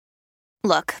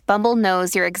Look, Bumble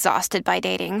knows you're exhausted by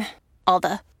dating. All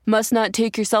the must not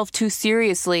take yourself too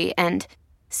seriously and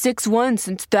 6'1"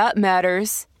 since that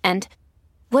matters. And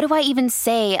what do I even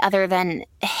say other than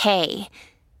hey?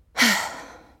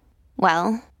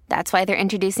 Well, that's why they're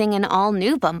introducing an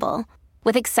all-new Bumble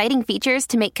with exciting features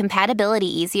to make compatibility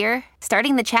easier,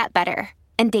 starting the chat better,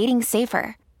 and dating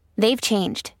safer. They've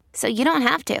changed, so you don't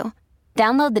have to.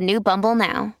 Download the new Bumble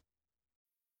now.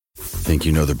 Think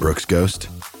you know the Brooks Ghost?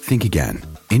 Think again.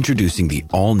 Introducing the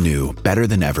all-new,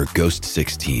 better-than-ever Ghost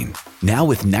 16. Now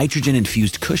with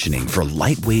nitrogen-infused cushioning for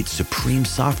lightweight, supreme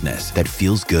softness that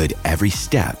feels good every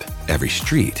step, every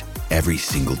street, every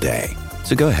single day.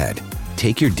 So go ahead,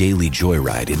 take your daily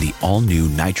joyride in the all-new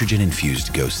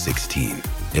nitrogen-infused Ghost 16.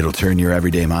 It'll turn your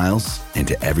everyday miles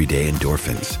into everyday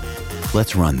endorphins.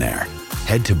 Let's run there.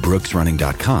 Head to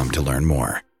brooksrunning.com to learn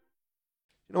more.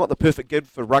 You know what the perfect gig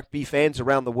for rugby fans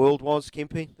around the world was,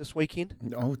 Kempe, this weekend?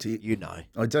 Oh, dear. You know.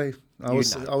 I do. I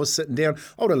was sitting down.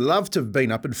 I would have loved to have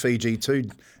been up in Fiji too,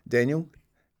 Daniel.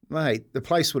 Mate, the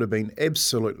place would have been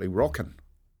absolutely rocking.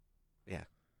 Yeah.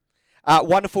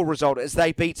 Wonderful result as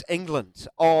they beat England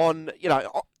on,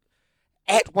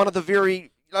 at one of the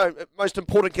very most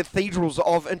important cathedrals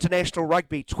of international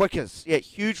rugby, Twickers. Yeah,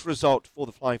 huge result for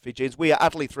the Flying Fijians. We are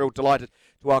utterly thrilled, delighted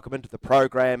to welcome into the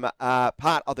program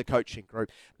part of the coaching group.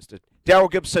 Mr.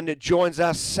 Daryl Gibson joins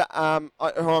us, who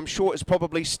I'm sure is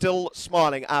probably still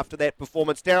smiling after that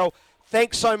performance. Daryl,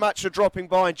 thanks so much for dropping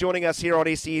by and joining us here on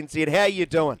SENZ. How are you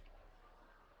doing?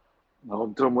 Oh,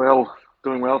 I'm doing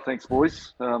well. Thanks,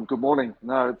 boys. Good morning.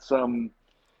 No, it's a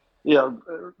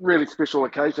really special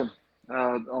occasion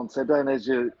on Saturday, and as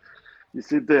you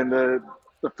said then, the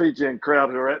Fijian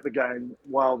crowd who are at the game,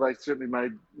 while they certainly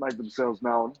made themselves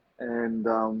known, and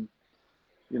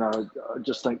I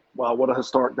just think, wow, what a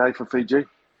historic day for Fiji.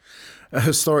 A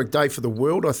historic day for the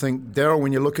world, I think, Daryl,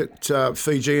 when you look at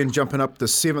Fiji and jumping up the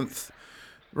 7th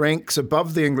ranks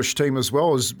above the English team as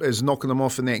well as knocking them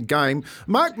off in that game.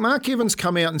 Mark Evans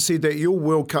come out and said that your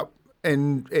World Cup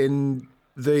and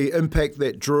the impact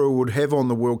that Daryl would have on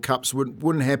the World Cups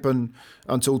wouldn't happen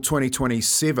until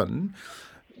 2027.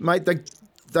 Mate,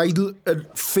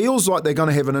 it feels like they're going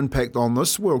to have an impact on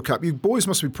this World Cup. You boys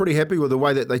must be pretty happy with the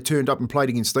way that they turned up and played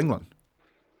against England.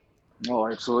 Oh,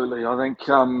 absolutely. I think,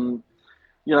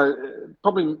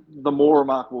 probably the more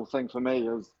remarkable thing for me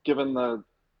is given the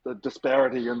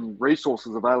disparity in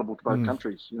resources available to both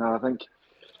countries. I think,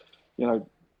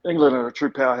 England are a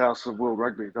true powerhouse of world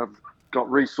rugby. They've got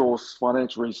resource,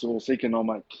 financial resource,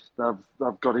 economic.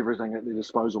 They've got everything at their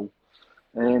disposal.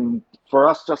 And for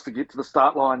us just to get to the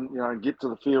start line, and get to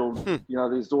the field,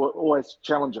 there's always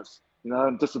challenges,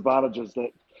 and disadvantages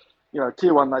that,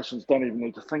 tier one nations don't even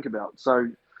need to think about. So,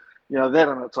 that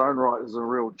in its own right is a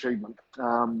real achievement.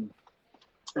 And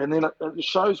then it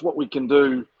shows what we can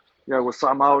do, with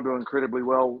Samoa doing incredibly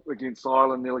well against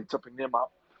Ireland, nearly tipping them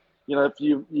up. If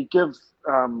you give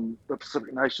the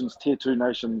Pacific nations, tier two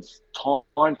nations,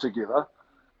 time together,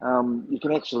 you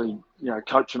can actually,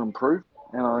 coach and improve.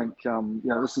 And I think,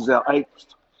 this is our 8th,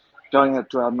 going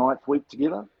into our 9th week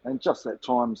together. And just that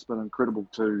time's been incredible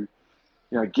to,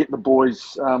 get the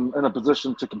boys in a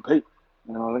position to compete.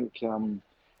 And I think,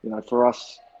 for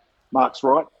us, Mark's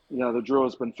right. The drill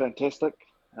has been fantastic.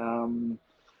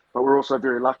 But we're also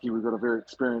very lucky. We've got a very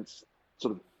experienced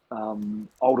sort of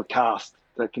older cast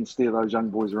that can steer those young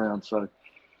boys around. So,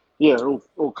 yeah, it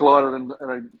all collided in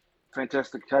a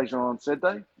fantastic occasion on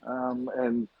Saturday.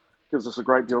 And gives us a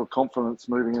great deal of confidence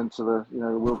moving into the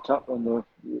World Cup and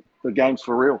the games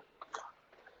for real.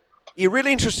 Yeah,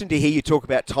 really interesting to hear you talk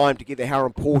about time together, how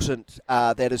important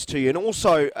that is to you. And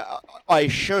also, I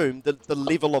assume, the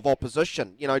level of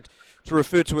opposition, to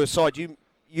refer to a side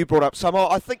you brought up, Samoa.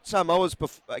 I think Samoa's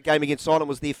game against Ireland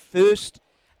was their first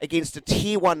against a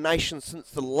tier one nation since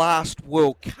the last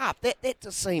World Cup. That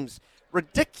just seems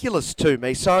ridiculous to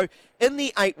me. So in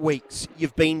the 8 weeks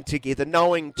you've been together,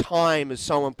 knowing time is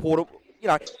so important,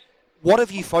 what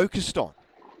have you focused on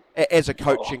as a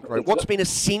coaching group? What's been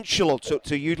essential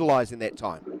to utilising that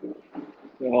time?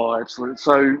 Oh, absolutely.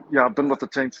 So, I've been with the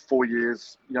team for 4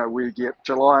 years. We get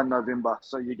July and November.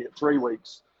 So you get 3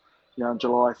 weeks, in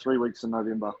July, 3 weeks in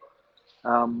November.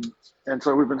 And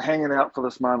so we've been hanging out for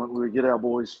this moment where we get our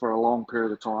boys for a long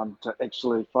period of time to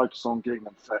actually focus on getting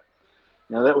them fit.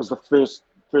 That was the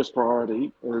first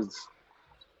priority, is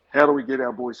how do we get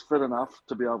our boys fit enough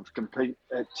to be able to compete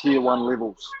at tier one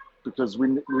levels, because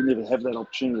we never have that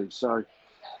opportunity. So,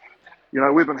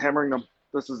 we've been hammering them.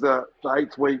 This is the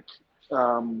 8th week.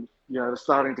 They're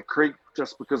starting to creep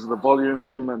just because of the volume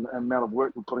and amount of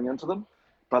work we're putting into them,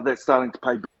 but that's starting to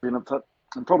pay benefit.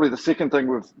 And probably the second thing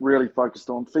we've really focused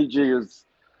on, Fiji is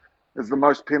is the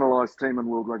most penalised team in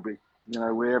world rugby.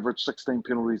 We average 16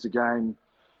 penalties a game,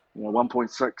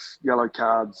 1.6 yellow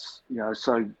cards,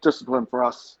 so discipline for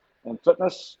us and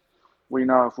fitness. We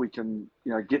know if we can,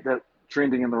 get that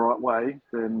trending in the right way,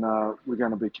 then we're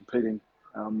going to be competing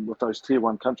with those tier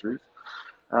one countries.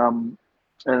 And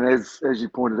as you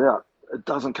pointed out, it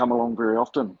doesn't come along very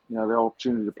often, the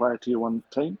opportunity to play a tier one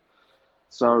team.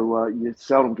 So you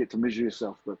seldom get to measure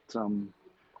yourself. But,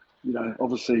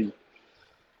 obviously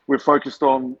we're focused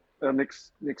on our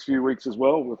next few weeks as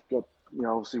well. We've got,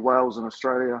 obviously Wales and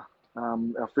Australia,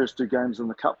 our first 2 games in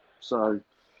the Cup. So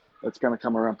it's going to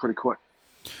come around pretty quick.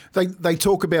 They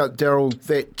talk about, Daryl,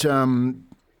 that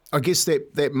I guess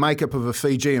that makeup of a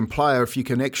Fijian player, if you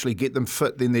can actually get them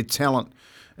fit, then their talent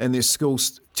and their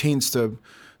skills tends to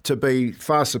be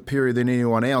far superior than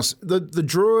anyone else. The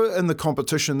draw in the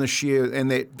competition this year and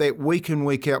that week in,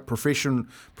 week out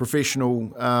professional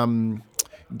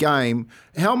game,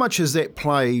 how much has that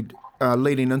played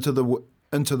leading into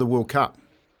the World Cup?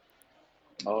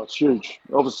 Oh, it's huge.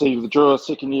 Obviously, the draw are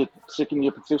second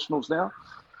year professionals now.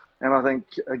 And I think,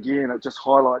 again, it just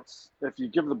highlights if you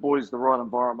give the boys the right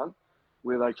environment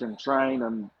where they can train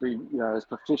and be as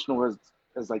professional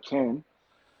as they can,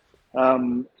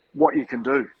 what you can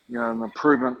do, and the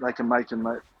improvement they can make in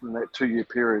that 2-year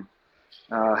period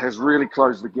has really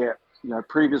closed the gap.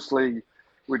 Previously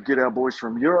we'd get our boys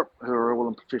from Europe who are all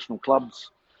in professional clubs,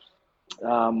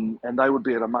 and they would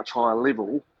be at a much higher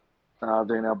level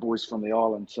than our boys from the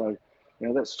island. So,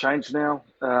 that's changed now.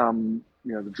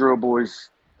 The drill boys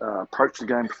approach the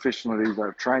game professionally.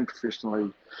 They're trained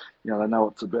professionally. They know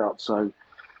what it's about. So,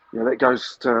 that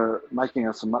goes to making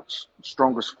us a much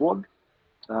stronger squad.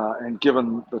 And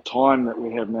given the time that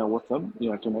we have now with them,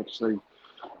 can actually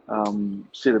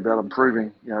set about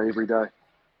improving, every day.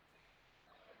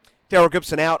 Daryl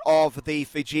Gibson out of the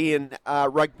Fijian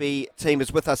rugby team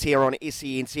is with us here on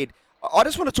SENZ. I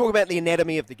just want to talk about the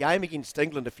anatomy of the game against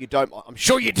England, if you don't mind. I'm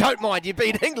sure you don't mind. You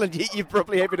beat England. You're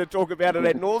probably happy to talk about it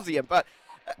ad nauseum. But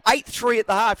 8-3 at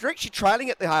the half. You're actually trailing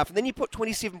at the half, and then you put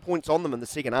 27 points on them in the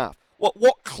second half.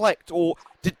 What clicked, or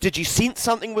did you sense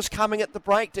something was coming at the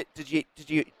break? Did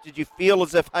you feel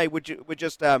as if, hey, we're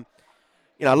just a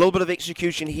little bit of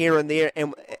execution here and there,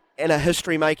 and a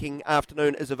history-making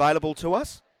afternoon is available to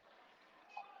us?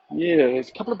 Yeah, there's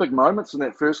a couple of big moments in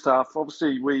that first half.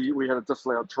 Obviously, we had a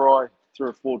disallowed try through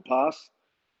a forward pass,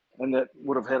 and that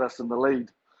would have had us in the lead.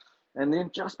 And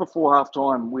then just before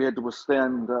half-time, we had to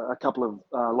withstand a couple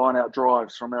of line-out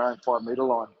drives from our own 5-metre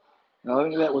line. And I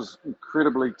think that was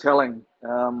incredibly telling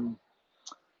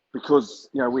because,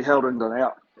 we held England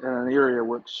out in an area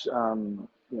which,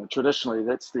 traditionally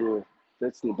that's their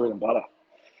bread and butter.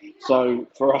 So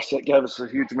for us, that gave us a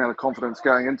huge amount of confidence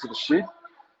going into the shed.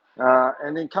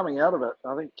 And then coming out of it,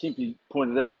 I think Kempe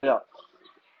pointed it out,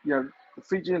 the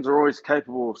Fijians are always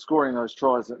capable of scoring those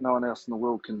tries that no one else in the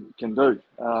world can do.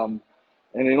 And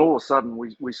then all of a sudden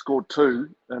we scored 2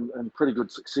 in pretty good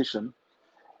succession.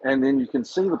 And then you can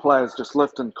see the players just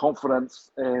lift in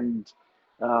confidence, and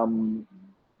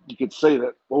you could see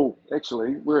that,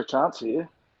 actually, we're a chance here.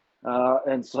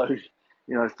 And so,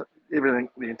 everything,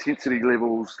 the intensity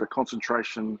levels, the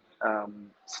concentration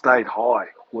stayed high,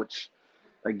 which,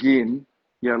 again,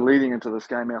 leading into this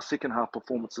game, our second half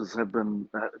performances have been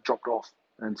dropped off.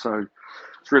 And so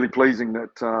it's really pleasing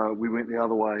that we went the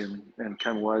other way and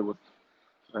came away with,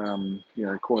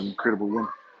 quite an incredible win.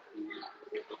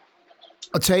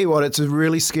 I'll tell you what, it's a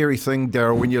really scary thing,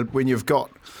 Daryl, when you've got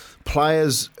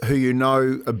players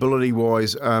who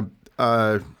ability-wise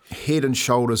are head and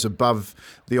shoulders above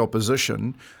the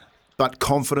opposition, but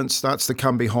confidence starts to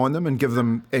come behind them and give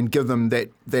them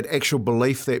that actual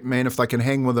belief that, man, if they can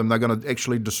hang with them, they're going to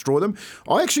actually destroy them.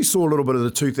 I actually saw a little bit of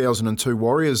the 2002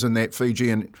 Warriors in that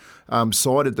Fijian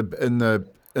side in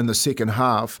the second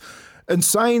half. In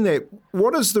saying that,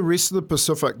 what is the rest of the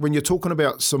Pacific when you're talking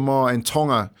about Samoa and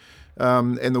Tonga?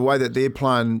 And the way that they're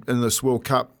playing in this World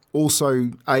Cup also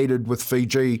aided with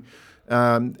Fiji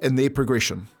in their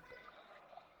progression.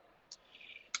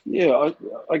 Yeah,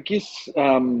 I guess,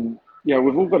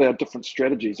 we've all got our different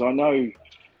strategies. I know,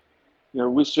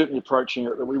 we're certainly approaching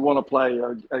it that we want to play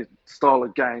a style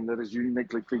of game that is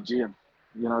uniquely Fijian.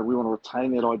 We want to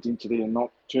retain that identity and not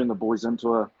turn the boys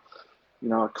into a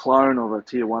clone of a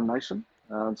tier one nation.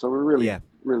 So we're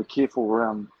really careful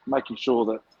around making sure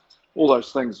that all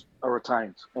those things are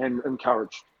retained and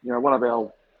encouraged. One of our,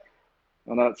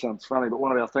 I know it sounds funny, but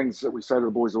one of our things that we say to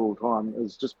the boys all the time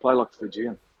is just play like a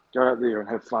Fijian. Go out there and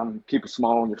have fun, keep a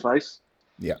smile on your face.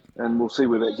 Yeah. And we'll see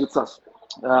where that gets us.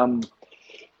 And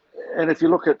if you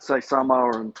look at, say,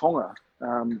 Samoa and Tonga,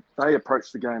 they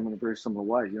approach the game in a very similar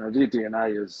way. Their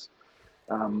DNA is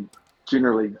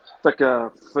generally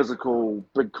thicker, physical,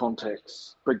 big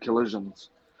contacts, big collisions.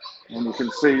 And you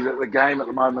can see that the game at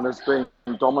the moment is being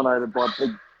dominated by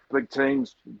big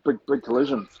teams, big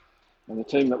collisions. And the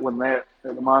team that win that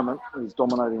at the moment is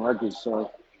dominating rugby. So,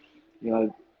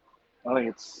 I think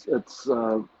it's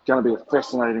going to be a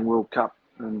fascinating World Cup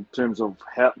in terms of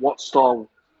what style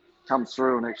comes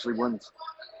through and actually wins.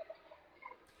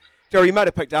 Daryl, you might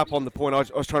have picked up on the point I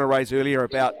was trying to raise earlier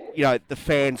about the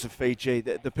fans of Fiji,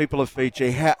 the people of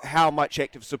Fiji. How much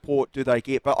active support do they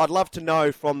get? But I'd love to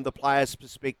know from the player's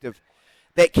perspective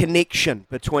that connection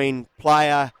between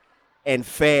player and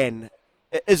fan.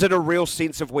 Is it a real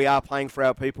sense of we are playing for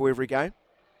our people every game?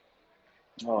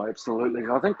 Oh, absolutely.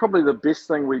 I think probably the best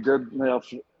thing we did in our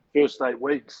first 8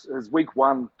 weeks is week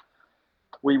 1.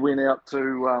 We went out to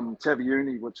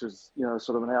Taveuni, which is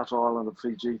sort of an outer island of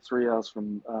Fiji, 3 hours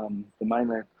from the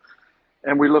mainland,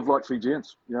 and we lived like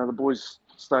Fijians. The boys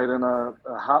stayed in a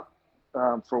hut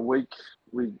for a week.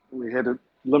 We had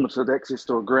limited access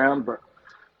to a ground, but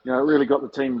it really got the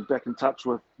team back in touch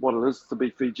with what it is to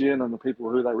be Fijian and the people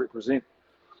who they represent,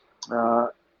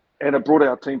 and it brought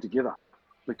our team together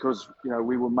because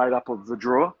we were made up of the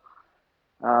Drua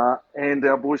and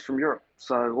our boys from Europe.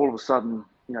 So all of a sudden,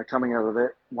 coming out of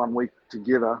that 1 week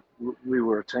together, we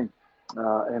were a team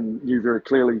and knew very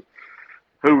clearly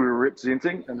who we were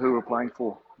representing and who we were playing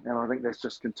for. And I think that's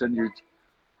just continued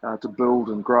to build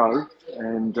and grow.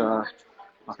 And I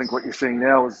think what you're seeing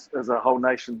now is a whole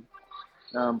nation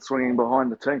swinging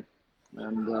behind the team,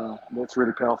 and that's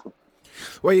really powerful.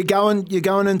 Well, you're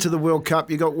going into the World Cup.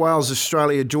 You got Wales,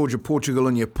 Australia, Georgia, Portugal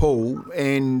in your pool,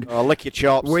 and lick your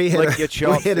chops. We had a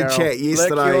chat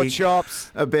yesterday lick your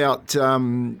chops about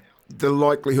the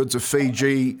likelihoods of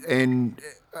Fiji and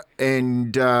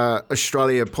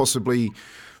Australia possibly,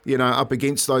 up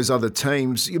against those other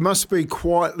teams. You must be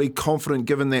quietly confident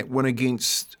given that win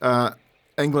against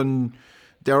England,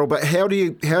 Daryl. But how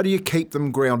do you keep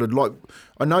them grounded? Like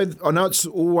I know it's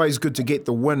always good to get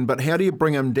the win, but how do you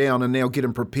bring them down and now get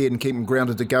them prepared and keep them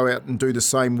grounded to go out and do the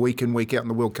same week in, week out in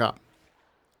the World Cup?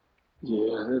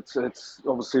 Yeah, it's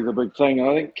obviously the big thing.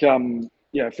 I think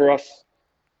for us,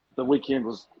 the weekend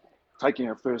was taking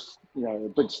our first, a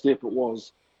big step it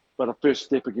was, but a first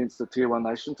step against the Tier 1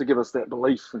 nation to give us that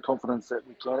belief and confidence that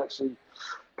we can actually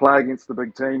play against the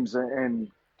big teams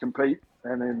and compete,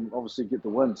 and then obviously get the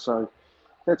win. So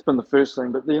that's been the first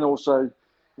thing. But then also,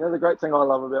 the great thing I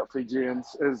love about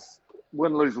Fijians is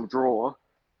win, lose or draw,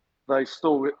 they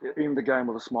still end the game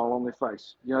with a smile on their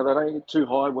face. They don't get too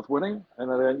high with winning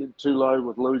and they don't get too low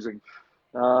with losing.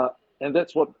 And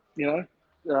that's what,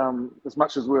 as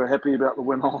much as we were happy about the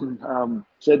win on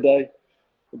Saturday,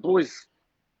 the boys,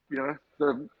 they're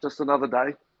just another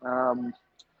day.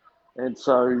 And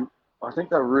so I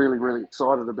think they're really, really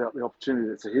excited about the opportunity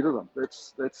that's ahead of them.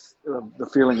 That's the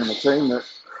feeling in the team that,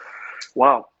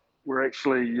 wow, we're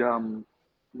actually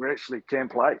can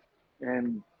play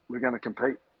and we're going to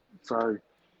compete. So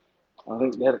I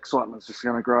think that excitement is just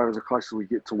going to grow as the closer we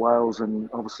get to Wales and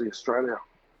obviously Australia.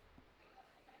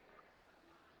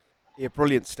 Yeah,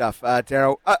 brilliant stuff,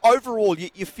 Daryl. Overall,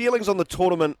 your feelings on the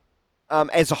tournament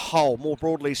as a whole, more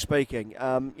broadly speaking,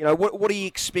 what are you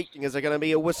expecting? Is it going to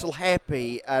be a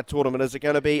whistle-happy tournament? Is it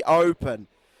going to be open?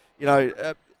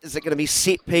 Is it going to be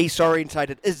set-piece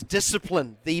orientated? Is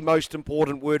discipline the most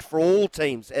important word for all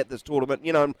teams at this tournament?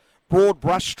 Broad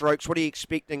brushstrokes, what are you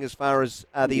expecting as far as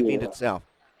the event itself?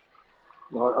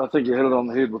 I think you hit it on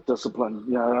the head with discipline.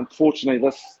 Unfortunately,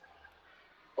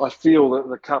 I feel that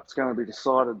the cup's going to be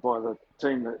decided by the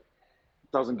team that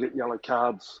doesn't get yellow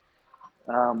cards,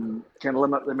 can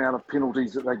limit the amount of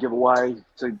penalties that they give away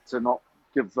to not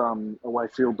give away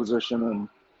field position. And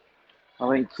I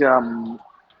think,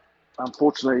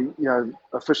 unfortunately,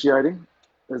 officiating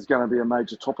is going to be a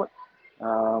major topic. I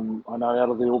know out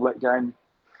of the All Black game,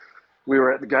 we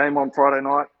were at the game on Friday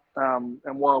night, and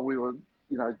while we were,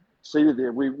 seated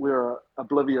there, we were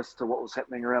oblivious to what was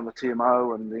happening around the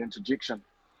TMO and the interjection.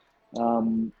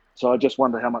 So I just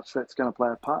wonder how much that's going to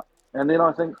play a part. And then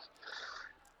I think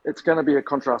it's going to be a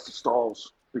contrast of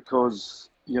styles because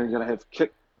you're going to have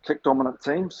kick dominant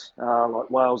teams like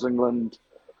Wales, England,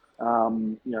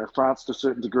 France to a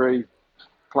certain degree,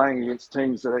 playing against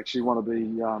teams that actually want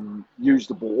to use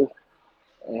the ball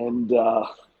and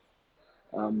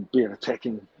be an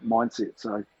attacking mindset.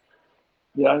 So,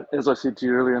 as I said to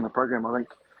you earlier in the program, I think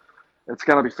it's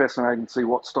going to be fascinating to see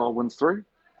what style wins through.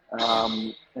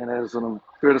 And as an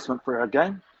advertisement for our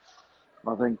game,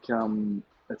 I think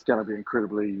it's going to be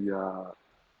incredibly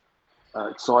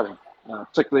exciting,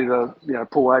 particularly the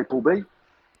Pool A, Pool B.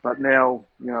 But now,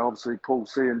 obviously Pool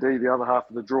C and D, the other half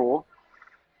of the draw,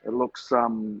 it looks far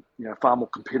more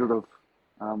competitive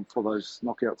for those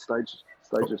knockout stages.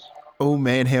 Oh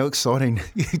man, how exciting!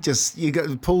 You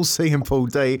got Pool C and Pool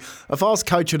D. If I was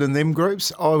coaching in them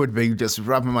groups, I would be just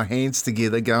rubbing my hands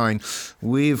together, going,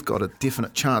 "We've got a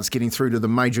definite chance getting through to the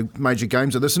major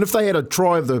games of this." And if they had a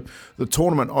try of the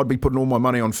tournament, I'd be putting all my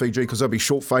money on Fiji because they'd be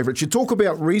short favourites. You talk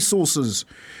about resources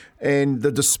and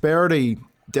the disparity,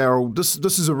 Daryl.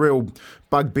 This is a real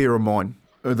bugbear of mine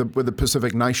with the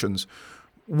Pacific nations.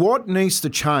 What needs to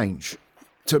change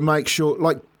to make sure,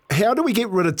 like, how do we get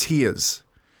rid of tiers,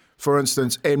 for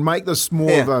instance, and make this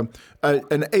more of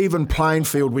an even playing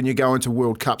field when you go into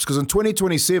World Cups? Because in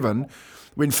 2027,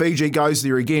 when Fiji goes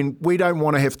there again, we don't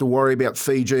want to have to worry about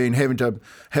Fiji and having to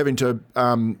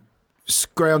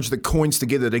scrounge the coins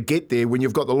together to get there when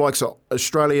you've got the likes of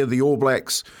Australia, the All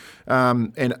Blacks,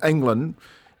 and England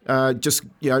just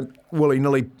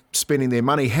willy-nilly spending their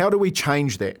money. How do we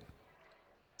change that?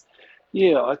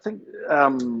 Yeah, I think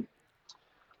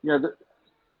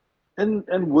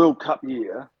in World Cup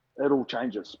year, it all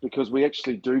changes because we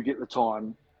actually do get the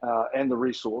time and the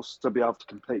resource to be able to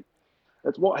compete.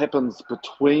 It's what happens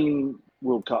between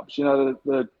World Cups.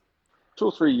 The 2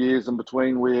 or 3 years in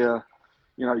between where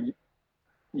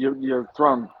you're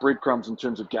throwing breadcrumbs in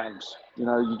terms of games.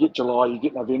 You get July, you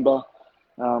get November.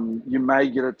 You may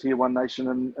get a Tier 1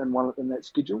 nation in that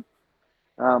schedule.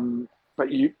 But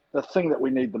the thing that we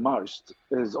need the most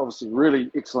is obviously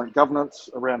really excellent governance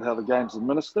around how the game's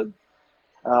administered,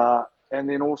 and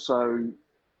then also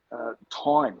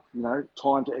time.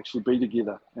 Time to actually be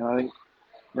together. And I think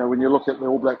when you look at the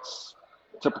All Blacks,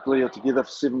 typically are together for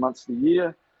 7 months of the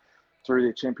year through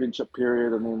their championship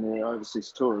period and then their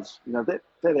overseas tours. That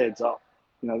adds up.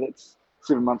 That's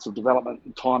 7 months of development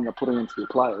and time they're putting into their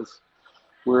players,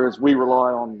 whereas we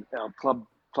rely on our club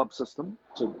system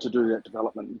to do that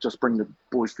development and just bring the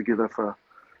boys together for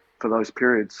those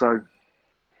periods. So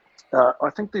I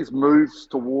think there's moves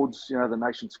towards the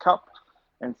Nations Cup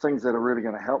and things that are really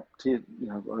going to help I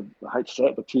hate to say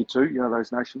it, but Tier 2,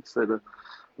 those nations that are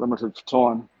limited for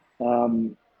time,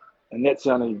 and that's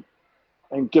only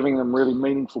and giving them really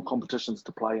meaningful competitions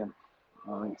to play in.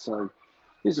 I think so.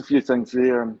 There's a few things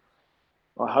there, and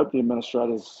I hope the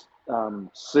administrators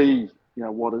see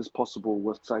what is possible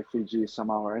with, say, Fiji,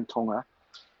 Samoa and Tonga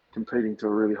competing to a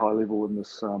really high level in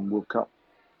this World Cup.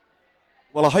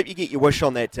 Well, I hope you get your wish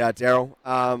on that, Daryl.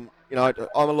 I'm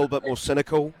a little bit more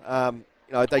cynical.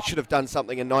 They should have done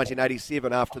something in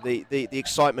 1987 after the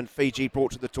excitement Fiji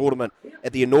brought to the tournament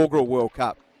at the inaugural World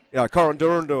Cup.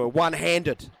 Korondurundu,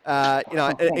 one-handed,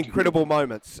 incredible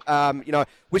moments.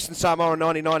 Western Samoa in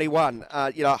 1991.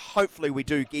 Hopefully we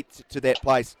do get to that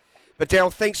place. But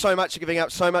Daryl, thanks so much for giving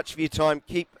up so much of your time.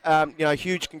 Keep,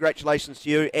 huge congratulations to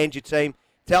you and your team.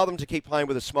 Tell them to keep playing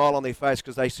with a smile on their face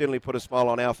because they certainly put a smile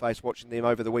on our face watching them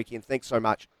over the weekend. Thanks so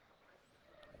much.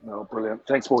 No, brilliant.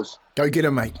 Thanks, boys. Go get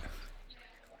him, mate.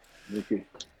 Thank you.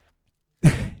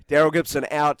 Daryl Gibson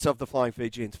out of the Flying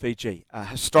Fijians. Fiji, a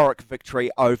historic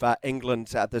victory over England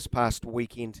this past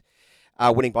weekend,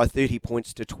 winning by 30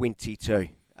 points to 22.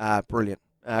 Brilliant.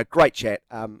 Great chat.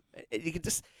 You can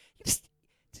just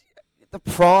the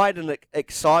pride and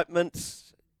excitement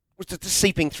was just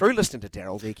seeping through listening to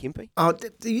Daryl there, Kempe.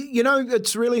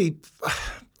 It's really,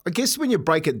 I guess when you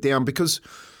break it down, because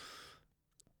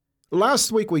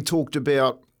last week we talked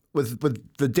about with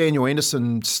the Daniel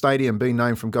Anderson Stadium being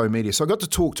named from Go Media. So I got to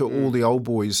talk to all the old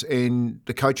boys and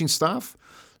the coaching staff,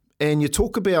 and you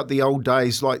talk about the old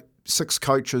days, like 6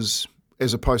 coaches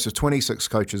as opposed to 26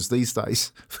 coaches these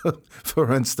days,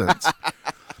 for instance.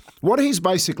 What he's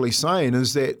basically saying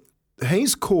is that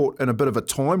he's caught in a bit of a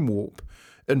time warp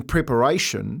in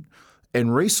preparation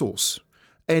and resource,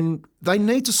 and they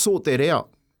need to sort that out.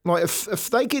 Like if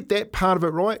they get that part of it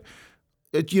right,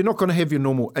 you're not going to have your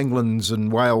normal Englands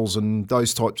and Wales and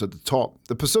those types at the top.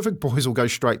 The Pacific boys will go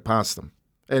straight past them,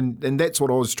 and that's what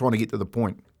I was trying to get to the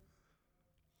point.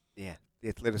 Yeah, the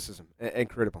athleticism,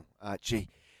 incredible.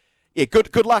 Yeah,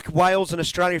 good luck, Wales and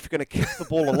Australia, if you're going to kick the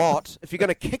ball a lot. If you're going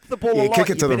to kick the ball a lot,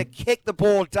 you better kick the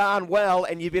ball darn well,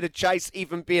 and you better chase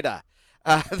even better.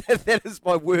 That is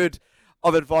my word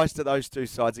of advice to those two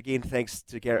sides. Again, thanks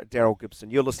to Daryl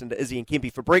Gibson. You're listening to Izzy and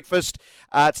Kempe for breakfast.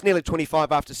 It's nearly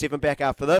 25 after 7, back after this.